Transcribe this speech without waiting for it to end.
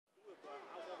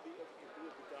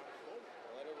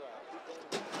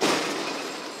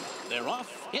They're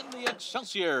off in the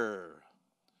Excelsior.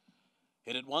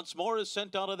 Hit it once more is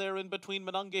sent out of there in between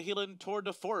Monongahela and Tour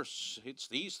de Force. It's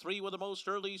these three with the most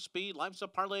early speed. Life's a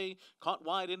Parlay caught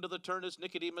wide into the turn as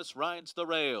Nicodemus rides the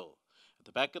rail. At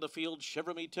the back of the field,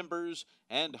 Shiver Me Timbers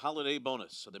and Holiday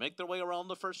Bonus. So they make their way around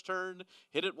the first turn.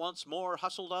 Hit it once more,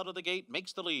 hustled out of the gate,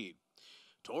 makes the lead.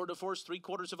 Tour de Force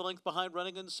 3/4 of a length behind,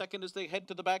 running in second as they head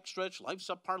to the backstretch. Life's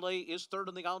a Parlay is third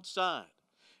on the outside.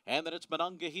 And then it's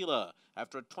Monongahela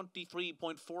after a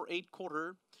 23.48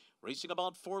 quarter. Racing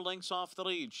about 4 lengths off the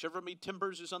lead. Shiver Me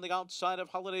Timbers is on the outside of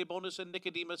Holiday Bonus and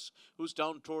Nicodemus, who's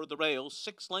down toward the rail,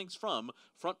 6 lengths from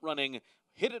front-running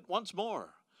Hit It Once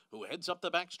More, who heads up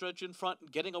the backstretch in front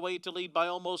and getting away to lead by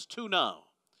almost 2 now.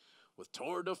 With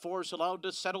Tour de Force allowed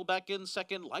to settle back in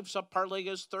second, Life's a Parlay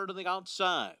is third on the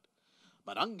outside.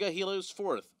 Monongahela is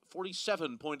fourth.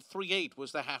 47.38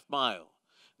 was the half mile.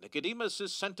 Nicodemus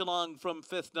is sent along from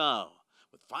fifth now.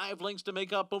 With 5 lengths to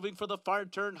make up, moving for the far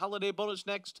turn. Holiday Bonus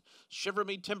next. Shiver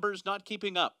Me Timbers not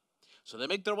keeping up. So they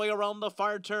make their way around the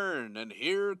far turn. And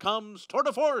here comes Tour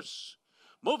de Force,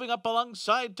 moving up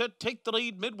alongside to take the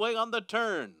lead midway on the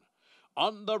turn.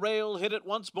 On the rail, Hit It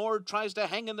Once More tries to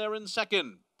hang in there in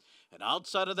second. And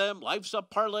outside of them, Life's a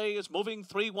Parlay is moving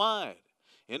 3 wide.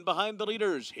 In behind the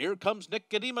leaders, here comes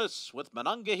Nicodemus with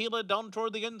Monongahela down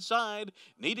toward the inside,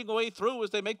 needing a way through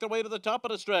as they make their way to the top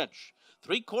of the stretch.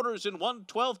 3/4 in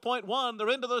 1:12.1. They're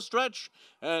into the stretch,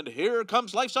 and here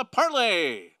comes Life's a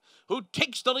Parlay, who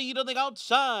takes the lead on the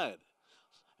outside.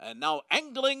 And now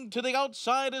angling to the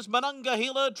outside is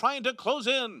Monongahela trying to close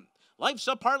in. Life's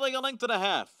a Parlay a length and a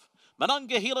half.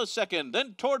 Monongahela second,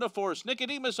 then Tour de Force,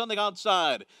 Nicodemus on the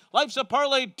outside. Life's a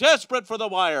Parlay desperate for the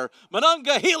wire.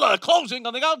 Monongahela closing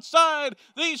on the outside.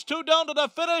 These two down to the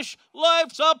finish.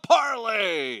 Life's a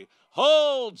Parlay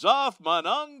holds off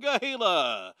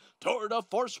Monongahela. Tour de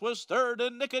Force was third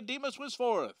and Nicodemus was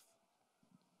fourth.